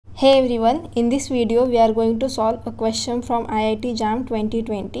Hey everyone, in this video we are going to solve a question from IIT JAM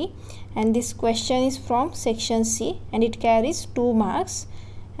 2020, and this question is from section C and it carries 2 marks,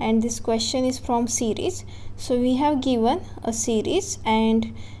 and this question is from series. So we have given a series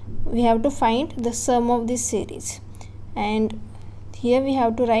and we have to find the sum of this series, and here we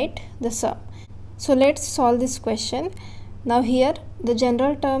have to write the sum. So let's solve this question. Now here the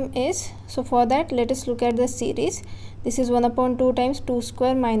general term is, so for that let us look at the series. This is 1 upon 2 times 2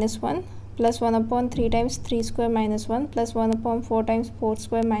 square minus 1 plus 1 upon 3 times 3 square minus 1 plus 1 upon 4 times 4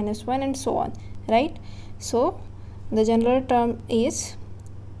 square minus 1 and so on, right? So the general term is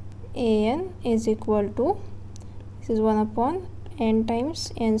an is equal to, this is 1 upon n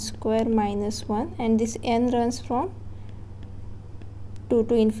times n square minus 1, and this n runs from 2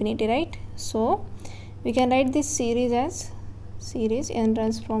 to infinity, right? So we can write this series as series n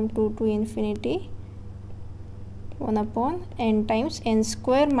runs from 2 to infinity 1 upon n times n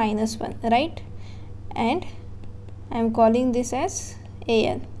square minus 1, right? And I am calling this as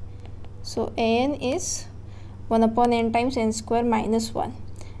an. So an is 1 upon n times n square minus 1.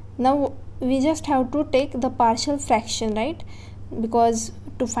 Now we just have to take the partial fraction, right? Because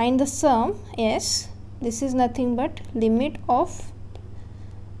to find the sum, yes, this is nothing but limit of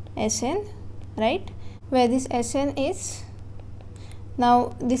Sn, right? Where this Sn is,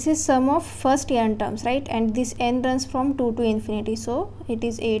 now this is sum of first n terms, right? And this n runs from 2 to infinity, so it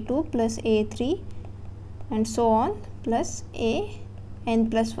is a2 plus a3 and so on plus an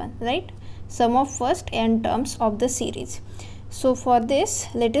plus 1, right? Sum of first n terms of the series. So for this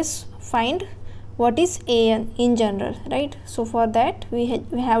let us find what is an in general, right? So for that we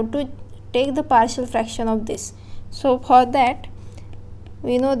have to take the partial fraction of this. So for that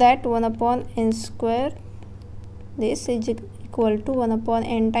we know that 1 upon n square, this is equal to 1 upon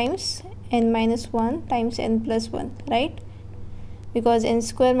n times n minus 1 times n plus 1, right? Because n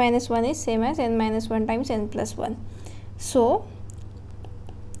square minus 1 is same as n minus 1 times n plus 1. So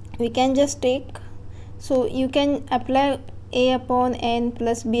we can just take, so you can apply a upon n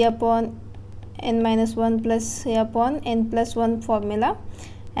plus b upon n minus 1 plus a upon n plus 1 formula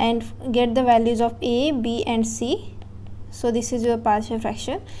and get the values of a, b and c. So this is your partial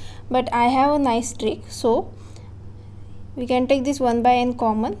fraction, but I have a nice trick. So we can take this 1 by n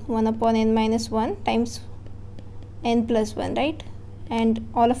common, 1 upon n minus 1 times n plus 1, right? And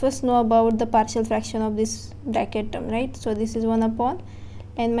all of us know about the partial fraction of this bracket term, right? So this is 1 upon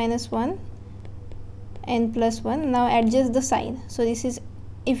n minus 1 n plus 1. Now adjust the sign. So this is,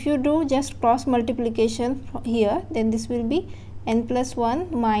 if you do just cross multiplication here, then this will be n plus 1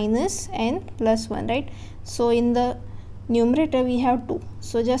 minus n plus 1, right? So in the numerator we have 2,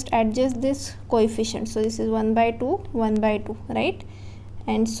 so just adjust this coefficient. So this is 1 by 2, 1 by 2, right?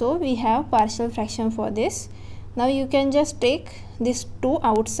 And so we have partial fraction for this. Now you can just take this 2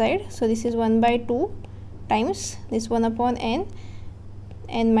 outside. So this is 1 by 2 times this 1 upon n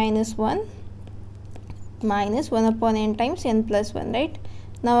minus 1 minus 1 upon n times n plus 1, right?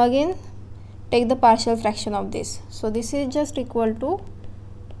 Now again take the partial fraction of this. So this is just equal to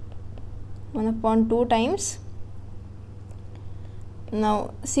 1 upon 2 times.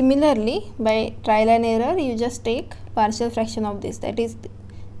 Now similarly, by trial and error, you just take partial fraction of this, that is,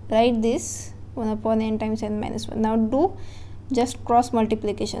 write this 1 upon n times n minus 1. Now do just cross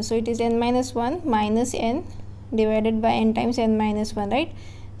multiplication. So it is n minus 1 minus n divided by n times n minus 1, right?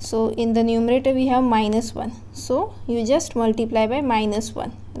 So in the numerator we have minus 1, so you just multiply by minus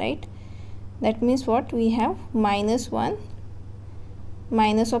 1, right? That means what? We have minus 1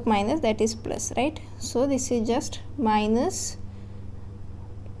 minus of minus, that is plus, right? So this is just minus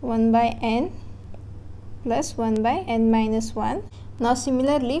 1 by n plus 1 by n minus 1. Now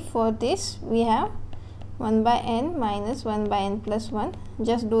similarly for this we have 1 by n minus 1 by n plus 1.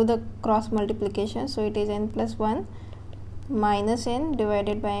 Just do the cross multiplication. So it is n plus 1 minus n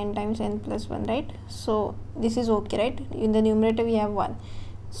divided by n times n plus 1, right? So this is okay, right? In the numerator we have 1,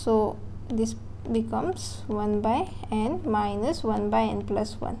 so this becomes 1 by n minus 1 by n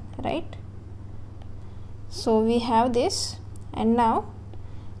plus 1, right? So we have this, and now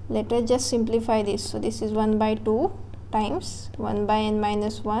let us just simplify this. So this is 1 by 2 times 1 by n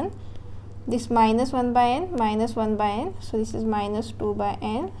minus 1, this minus 1 by n minus 1 by n, so this is minus 2 by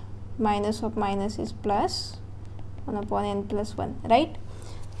n, minus of minus is plus 1 upon n plus 1, right?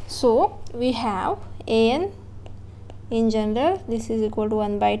 So we have an in general, this is equal to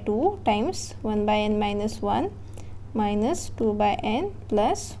 1 by 2 times 1 by n minus 1 minus 2 by n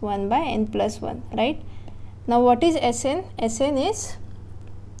plus 1 by n plus 1, right? Now what is Sn? Sn is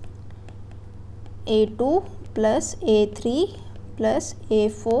a2 plus a3 plus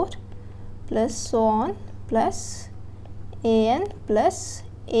a4 plus so on plus an plus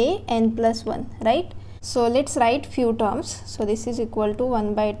a n plus 1, right? So let's write few terms. So this is equal to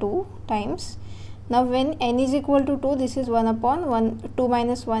 1 by 2 times. Now when n is equal to 2, this is 1 upon 1, 2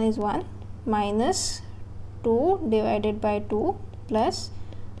 minus 1 is 1, minus 2 divided by 2 plus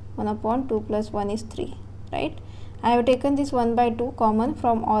 1 upon 2 plus 1 is 3, right? I have taken this 1 by 2 common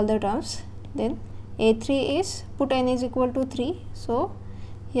from all the terms. Then a3 is, put n is equal to 3. So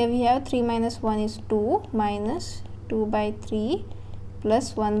here we have 3 minus 1 is 2 minus 2 by 3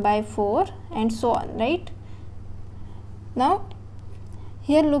 plus 1 by 4 and so on, right? Now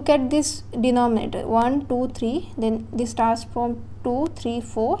here look at this denominator 1, 2, 3, then this starts from 2, 3,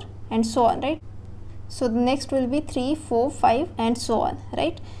 4 and so on, right? So the next will be 3, 4, 5 and so on,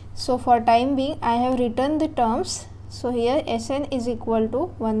 right? So for time being I have written the terms. So here Sn is equal to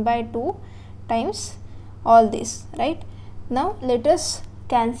 1 by 2 times all this, right? Now let us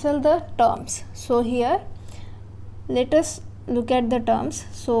cancel the terms. So here let us look at the terms.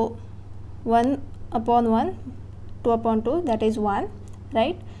 So 1 upon 1, 2 upon 2, that is 1,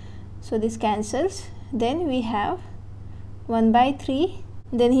 right? So this cancels. Then we have 1 by 3.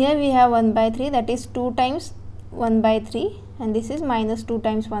 Then here we have 1 by 3, that is 2 times 1 by 3, and this is minus 2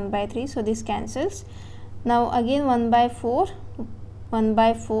 times 1 by 3. So this cancels. Now again 1 by 4, 1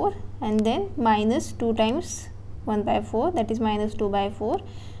 by 4, and then minus 2 times 1 by 4, that is minus 2 by 4.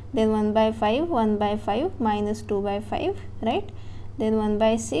 Then 1 by 5, 1 by 5, minus 2 by 5, right? Then 1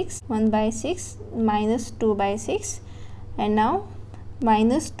 by 6, 1 by 6, minus 2 by 6, and now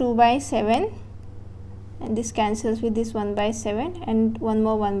minus 2 by 7, and this cancels with this 1 by 7 and one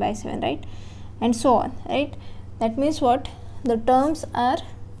more 1 by 7, right? And so on, right? That means what? The terms are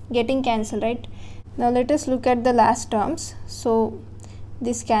getting cancelled, right? Now let us look at the last terms. So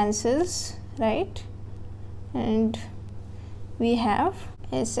this cancels, right? And we have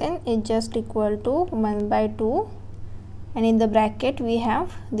Sn is just equal to 1 by 2, and in the bracket we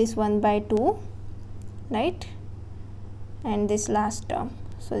have this 1 by 2, right? And this last term.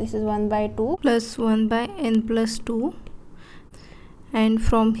 So this is 1 by 2 plus 1 by n plus 2, and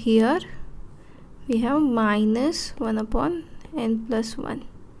from here we have minus 1 upon n plus 1.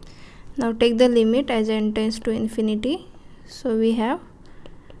 Now take the limit as n tends to infinity. So we have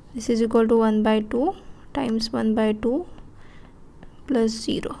this is equal to 1 by 2 times 1 by 2 plus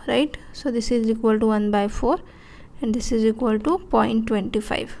 0, right? So this is equal to 1 by 4, and this is equal to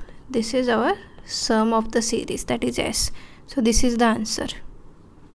 0.25. This is our sum of the series, that is S. So this is the answer.